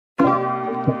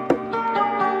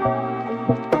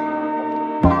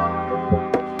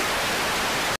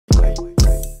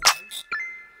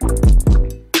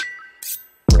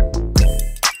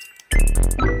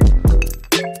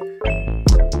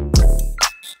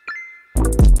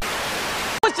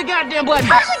Push the goddamn button.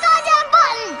 Push the goddamn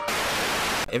button.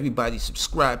 Everybody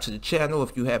subscribe to the channel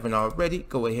if you haven't already.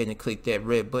 Go ahead and click that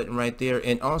red button right there,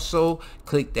 and also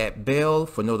click that bell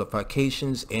for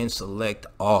notifications and select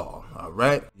all. All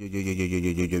right. Yo,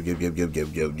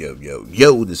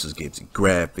 this is Games and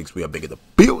Graphics. We are back in the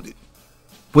building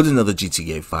with another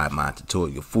GTA 5 mod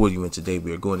tutorial for you, and today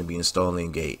we are going to be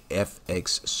installing a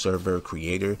FXServer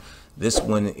creator. This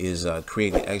one is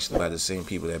created actually by the same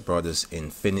people that brought us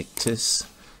Infinitus.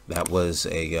 That was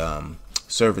a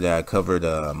server that I covered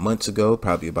months ago,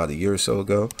 probably about a year or so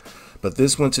ago. But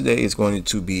this one today is going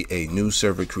to be a new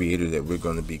server creator that we're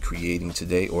going to be creating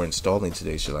today, or installing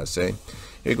today, shall I say.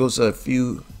 Here goes a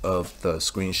few of the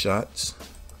screenshots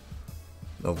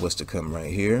of what's to come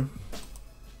right here.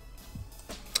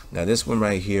 Now this one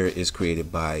right here is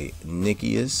created by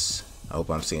Nikius. I hope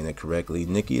I'm saying that correctly.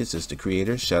 Nikius is the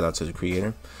creator. Shout out to the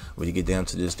creator. When you get down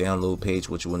to this download page,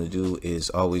 what you want to do is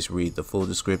always read the full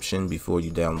description before you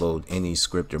download any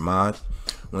script or mod.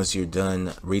 Once you're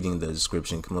done reading the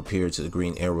description, come up here to the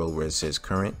green arrow where it says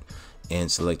current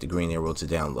and select the green arrow to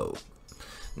download.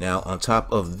 Now on top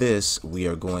of this, we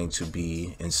are going to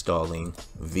be installing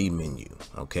vMenu.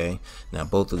 Okay, now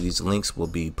both of these links will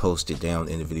be posted down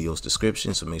in the video's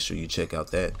description, so make sure you check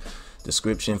out that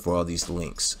description for all these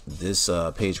links. This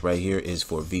page right here is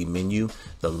for vMenu.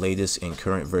 The latest and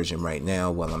current version right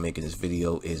now while I'm making this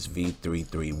video is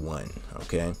v331.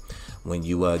 Okay, when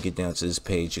you get down to this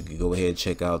page, you can go ahead and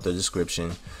check out the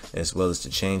description as well as the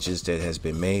changes that has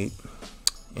been made.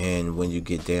 And when you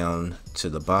get down to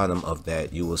the bottom of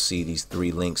that, you will see these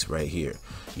three links right here.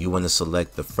 You want to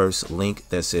select the first link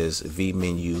that says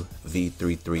vMenu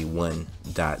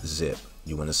v331.zip.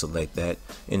 You want to select that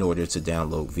in order to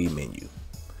download vMenu.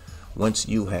 Once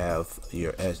you have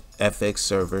your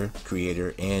FXServer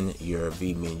creator and your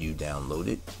vMenu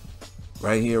downloaded,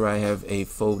 right here I have a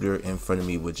folder in front of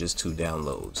me with just two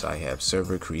downloads. I have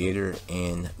server creator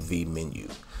and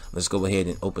vMenu. Let's go ahead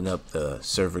and open up the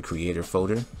server creator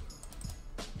folder.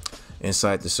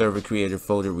 Inside the server creator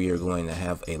folder, we are going to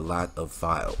have a lot of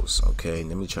files. Okay,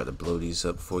 let me try to blow these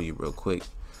up for you real quick.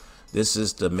 This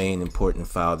is the main important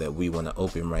file that we want to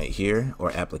open right here,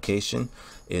 or application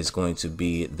is going to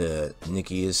be the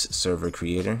Nikius server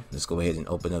creator. Let's go ahead and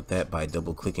open up that by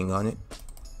double clicking on it.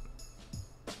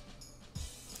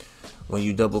 When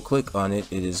you double click on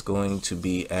it, it is going to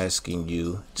be asking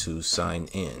you to sign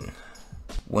in.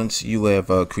 Once you have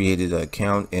created an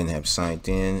account and have signed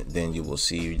in, then you will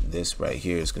see this right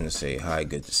here. It's going to say, hi,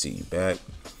 good to see you back.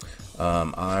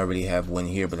 I already have one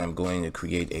here, but I'm going to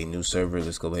create a new server.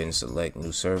 Let's go ahead and select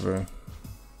new server.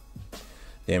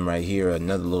 Then right here,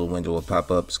 another little window will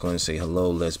pop up. It's going to say, hello,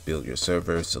 let's build your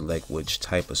server. Select which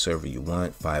type of server you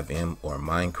want, 5M or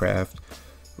Minecraft.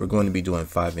 We're going to be doing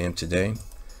 5M today.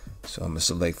 So I'm going to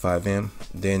select 5M.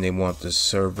 Then they want the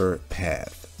server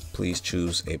path. Please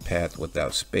choose a path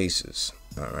without spaces.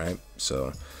 All right,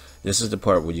 so this is the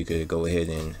part where you could go ahead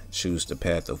and choose the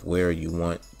path of where you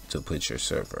want to put your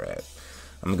server at.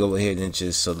 I'm gonna go ahead and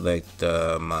just select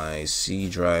my C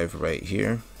drive right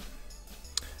here,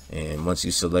 and once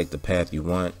you select the path you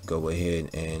want, go ahead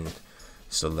and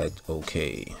select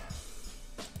OK.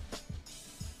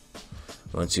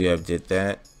 Once you have did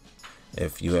that,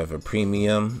 if you have a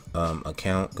premium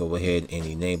account, go ahead and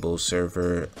enable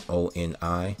server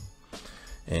ONI,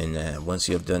 and once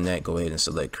you have done that, go ahead and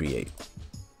select create.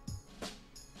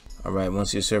 Alright,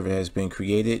 once your server has been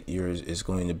created, yours is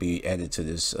going to be added to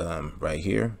this right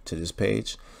here, to this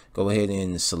page. Go ahead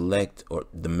and select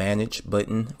the manage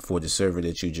button for the server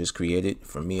that you just created.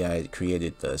 For me, I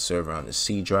created the server on the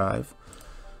C drive,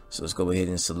 so let's go ahead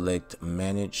and select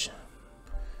manage.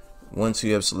 Once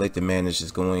you have selected manage,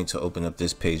 it's going to open up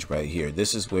this page right here.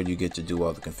 This is where you get to do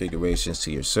all the configurations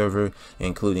to your server,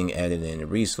 including adding in the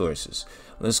resources.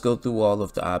 Let's go through all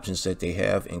of the options that they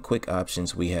have. In quick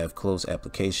options, we have close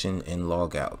application and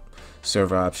log out.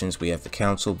 Server options, we have the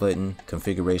console button,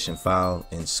 configuration file,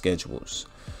 and schedules.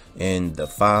 In the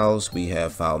files, we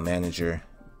have file manager,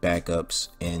 backups,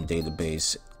 and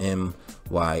database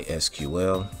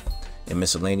MySQL. In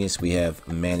miscellaneous, we have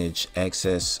manage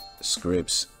access,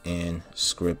 scripts, and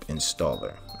script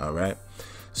installer. All right,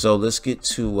 so let's get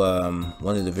to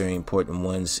one of the very important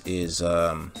ones is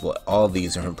well, all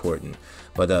these are important,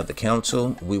 but the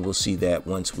console, we will see that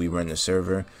once we run the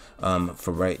server.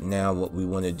 For right now, what we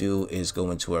want to do is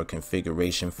go into our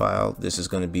configuration file. This is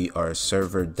going to be our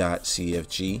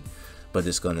server.cfg, but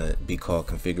it's going to be called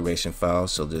configuration file.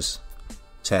 So just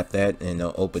tap that and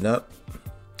it'll open up.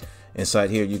 Inside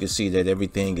here, you can see that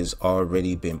everything is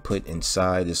already been put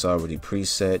inside. It's already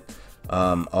preset.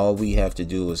 All we have to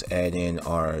do is add in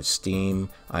our Steam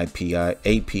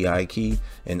API key,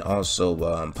 and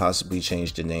also possibly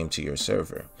change the name to your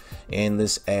server. And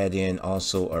let's add in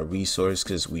also our resource,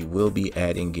 because we will be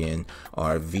adding in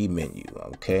our vMenu.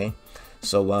 Okay,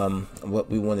 so what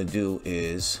we want to do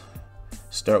is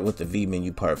start with the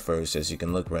vMenu part first. As you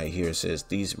can look right here, it says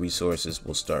these resources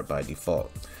will start by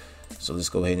default. So let's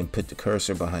go ahead and put the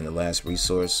cursor behind the last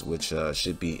resource, which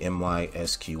should be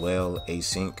MySQL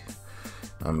async.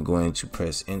 I'm going to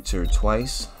press enter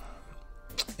twice,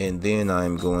 and then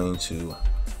I'm going to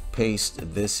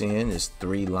paste this in. It's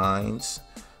 3 lines,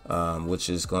 which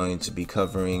is going to be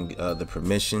covering the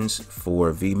permissions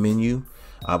for vMenu.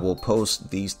 I will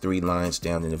post these 3 lines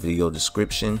down in the video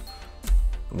description.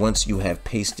 Once you have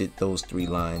pasted those 3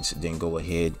 lines, then go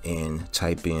ahead and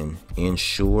type in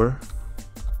ensure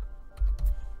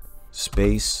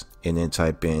space and then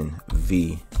type in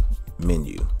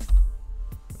vMenu.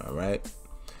 All right,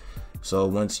 so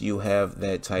once you have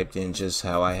that typed in just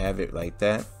how I have it like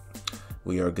that,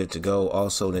 we are good to go.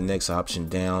 Also, the next option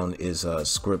down is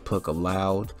script hook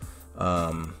allowed.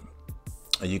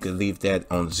 You could leave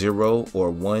that on 0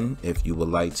 or 1 if you would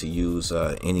like to use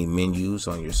any menus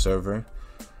on your server.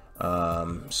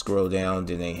 Scroll down,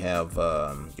 then they have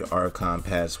your Archon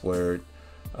password,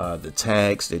 the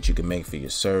tags that you can make for your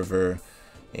server,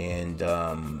 and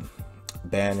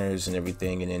banners and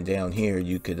everything. And then down here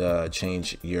you could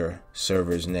change your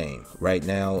server's name. Right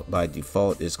now by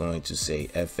default it's going to say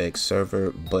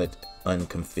FXServer but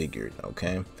unconfigured.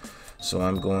 Okay, so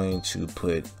I'm going to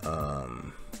put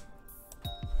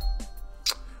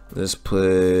let's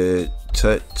put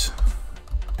tut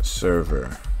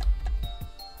server.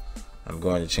 I'm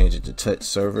going to change it to tut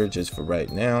server just for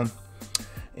right now.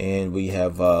 And we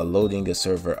have loading a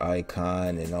server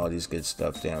icon and all these good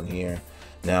stuff down here.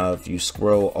 Now if you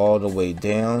scroll all the way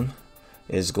down,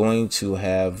 it's going to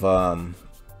have a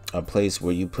place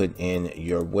where you put in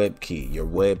your web key, your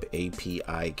web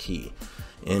API key.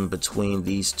 In between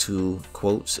these 2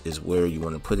 quotes is where you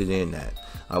want to put it in at.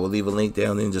 I will leave a link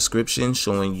down in the description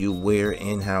showing you where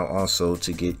and how also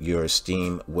to get your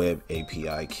Steam web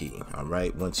API key. All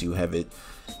right, once you have it,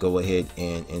 go ahead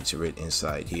and enter it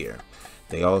inside here.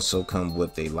 They also come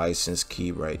with a license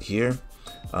key right here.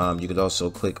 You could also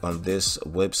click on this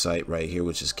website right here,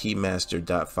 which is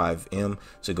keymaster.5m,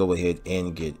 to go ahead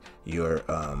and get your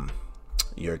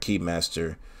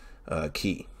keymaster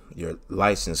key, your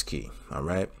license key. All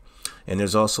right, and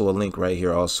there's also a link right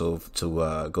here also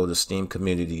to go to Steam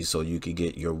community so you could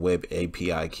get your web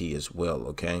API key as well.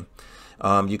 Okay,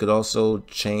 you could also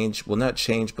change, well, not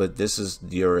change, but this is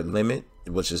your limit,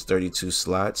 which is 32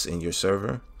 slots in your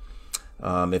server.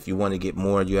 If you want to get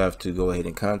more, you have to go ahead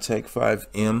and contact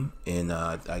 5M and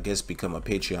I guess become a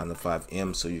Patreon of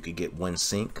 5M so you could get 1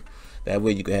 sync. That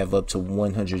way you can have up to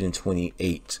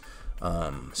 128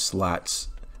 slots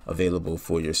available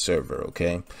for your server.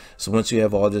 Okay, so once you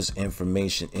have all this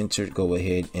information entered, go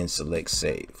ahead and select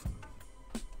save.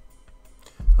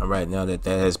 All right, now that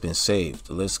has been saved,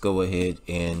 let's go ahead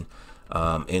and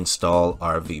install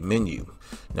our vMenu.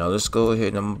 Now let's go ahead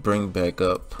and I'm gonna bring back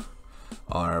up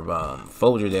our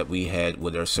folder that we had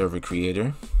with our server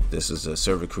creator. This is a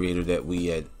server creator that we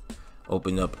had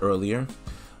opened up earlier.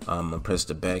 I'm gonna press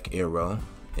the back arrow,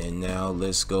 and now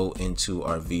let's go into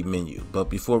our vMenu. But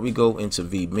before we go into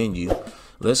vMenu,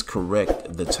 let's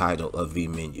correct the title of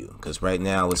vMenu, because right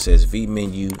now it says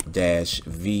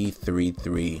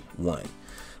vMenu-v331.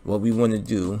 What we want to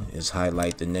do is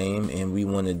highlight the name, and we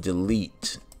want to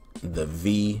delete the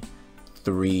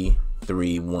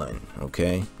v331.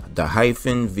 Okay, the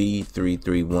hyphen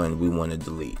v331 we want to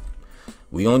delete.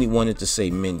 We only want it to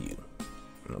say menu.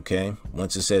 Okay,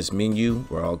 once it says menu,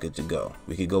 we're all good to go.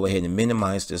 We could go ahead and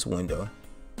minimize this window.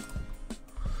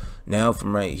 Now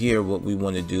from right here, what we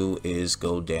want to do is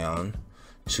go down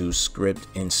to script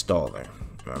installer.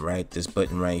 All right, this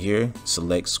button right here,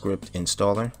 select script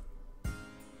installer.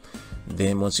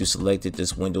 Then once you select it,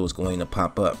 this window is going to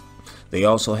pop up. They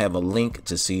also have a link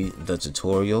to see the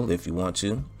tutorial if you want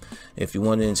to. If you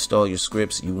want to install your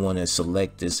scripts, you want to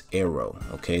select this arrow.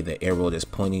 Okay, the arrow that's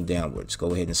pointing downwards.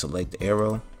 Go ahead and select the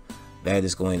arrow. That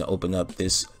is going to open up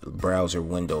this browser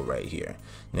window right here.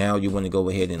 Now you want to go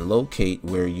ahead and locate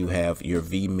where you have your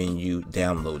vMenu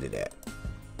downloaded at.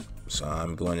 So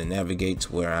I'm going to navigate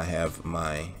to where I have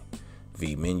my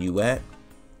vMenu at,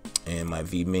 and my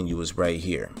vMenu is right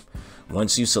here.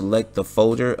 Once you select the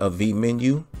folder of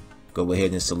vMenu, go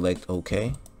ahead and select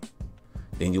OK.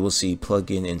 Then you will see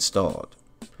plugin installed.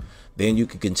 Then you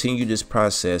can continue this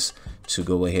process to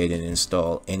go ahead and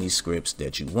install any scripts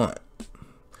that you want.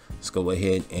 Let's go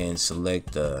ahead and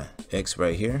select the X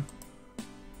right here.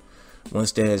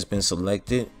 Once that has been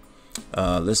selected,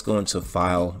 let's go into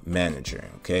File Manager.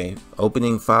 Okay,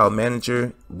 opening File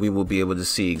Manager, we will be able to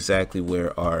see exactly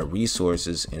where our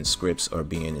resources and scripts are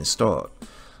being installed.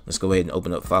 Let's go ahead and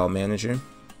open up File Manager.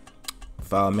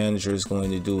 File Manager is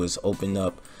going to do is open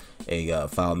up a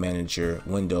File Manager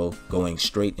window going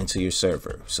straight into your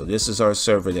server. So this is our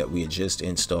server that we had just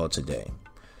installed today.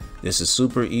 This is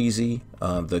super easy.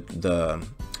 The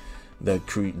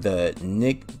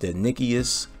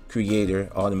Nikius creator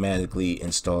automatically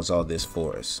installs all this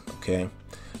for us. Okay,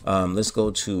 let's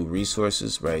go to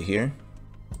resources right here.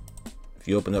 If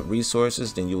you open up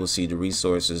resources, then you will see the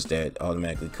resources that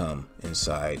automatically come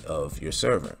inside of your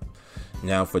server.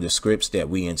 Now for the scripts that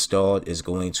we installed is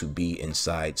going to be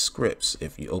inside scripts.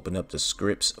 If you open up the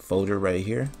scripts folder right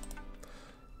here,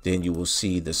 then you will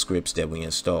see the scripts that we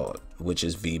installed, which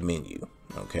is vMenu.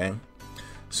 Okay,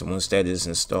 so once that is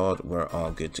installed, we're all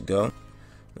good to go.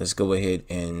 Let's go ahead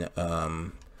and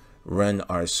run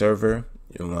our server.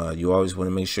 You always want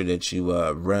to make sure that you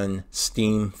run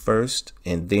Steam first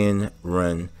and then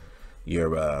run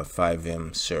your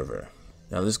FXServer server.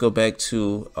 Now let's go back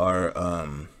to our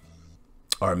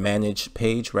manage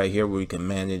page right here where we can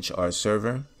manage our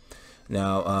server.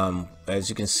 Now as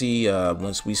you can see,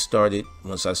 once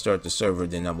I start the server,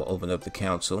 then I will open up the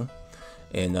console.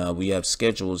 And we have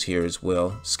schedules here as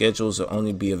well. Schedules will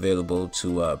only be available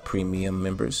to premium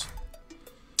members.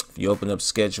 If you open up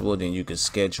schedule, then you can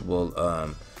schedule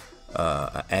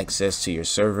access to your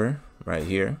server right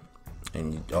here,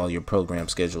 and all your program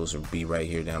schedules will be right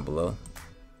here down below.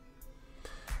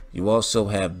 You also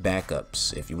have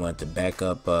backups. If you want to back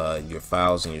up your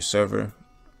files in your server,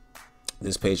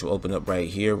 this page will open up right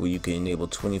here where you can enable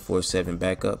 24/7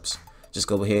 backups. Just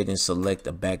go ahead and select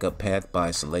a backup path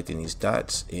by selecting these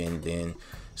dots and then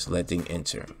selecting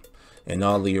enter. And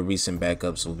all of your recent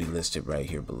backups will be listed right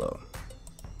here below.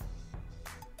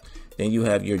 Then you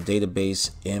have your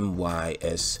database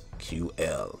MySQL.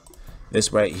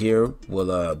 This right here will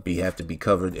have to be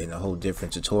covered in a whole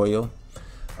different tutorial.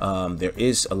 There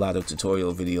is a lot of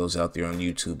tutorial videos out there on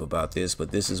YouTube about this,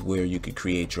 but this is where you could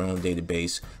create your own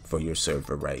database for your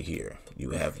server right here.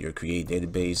 You have your create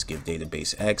database, give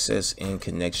database access, and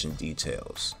connection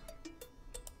details.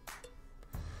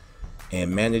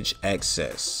 And manage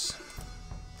access.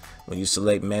 When you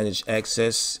select manage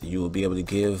access, you will be able to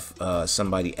give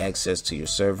somebody access to your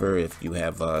server. If you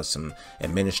have some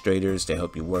administrators that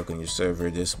help you work on your server,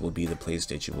 this will be the place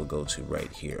that you will go to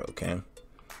right here. Okay.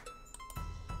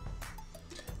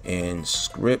 And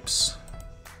scripts,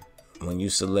 when you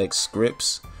select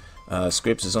scripts,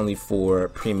 scripts is only for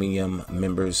premium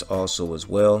members also as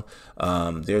well.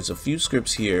 There's a few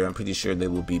scripts here. I'm pretty sure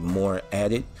there will be more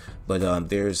added, but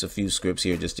there's a few scripts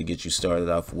here just to get you started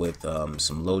off with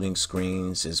some loading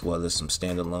screens as well as some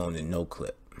standalone and no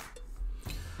clip.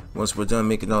 Once we're done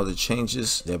making all the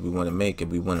changes that we want to make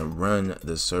and we want to run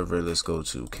the server, let's go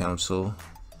to console,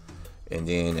 and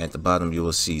then at the bottom you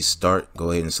will see start.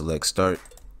 Go ahead and select start.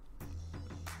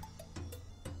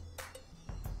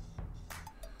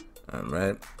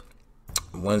 Alright,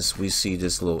 once we see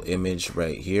this little image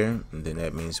right here, then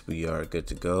that means we are good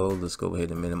to go. Let's go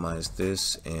ahead and minimize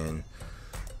this and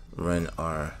run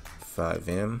our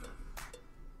FXServer.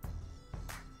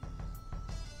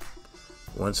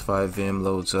 Once FXServer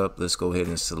loads up, let's go ahead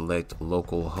and select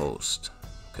localhost,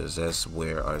 because that's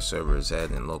where our server is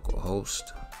at, in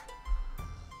localhost.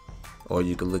 Or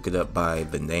you can look it up by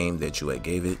the name that you had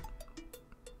gave it.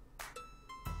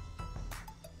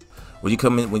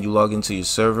 When you log into your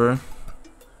server,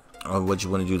 what you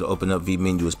want to do to open up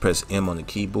vMenu is press M on the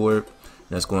keyboard.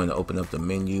 That's going to open up the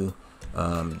menu.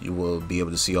 You will be able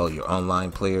to see all your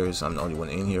online players. I'm the only one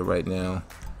in here right now.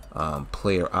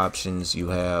 Player options you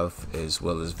have, as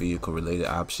well as vehicle related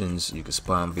options. You can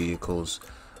spawn vehicles,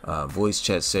 voice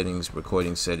chat settings,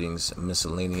 recording settings,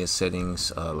 miscellaneous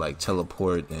settings like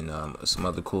teleport and some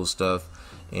other cool stuff,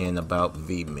 and about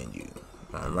vMenu.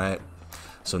 Alright.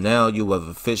 So now you have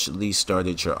officially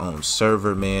started your own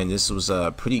server, man. This was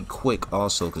pretty quick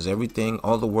also, because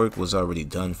all the work was already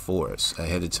done for us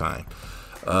ahead of time.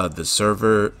 The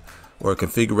server or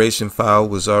configuration file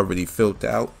was already filled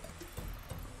out.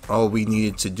 All we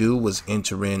needed to do was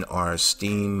enter in our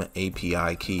Steam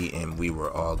API key and we were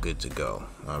all good to go.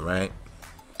 All right.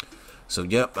 So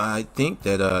yep, I think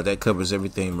that that covers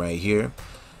everything right here.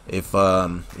 If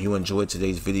you enjoyed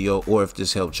today's video, or if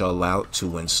this helped y'all out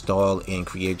to install and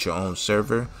create your own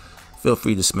server, feel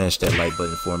free to smash that like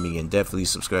button for me, and definitely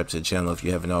subscribe to the channel if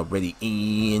you haven't already,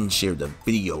 and share the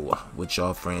video with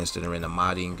y'all friends that are into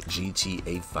modding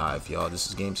GTA 5. Y'all, this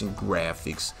is Games and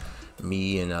Graphics.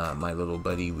 Me and my little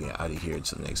buddy, we're out of here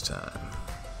until next time.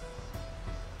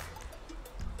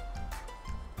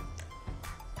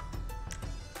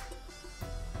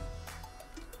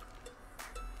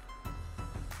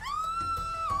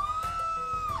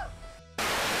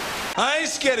 I ain't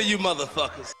scared of you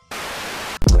motherfuckers.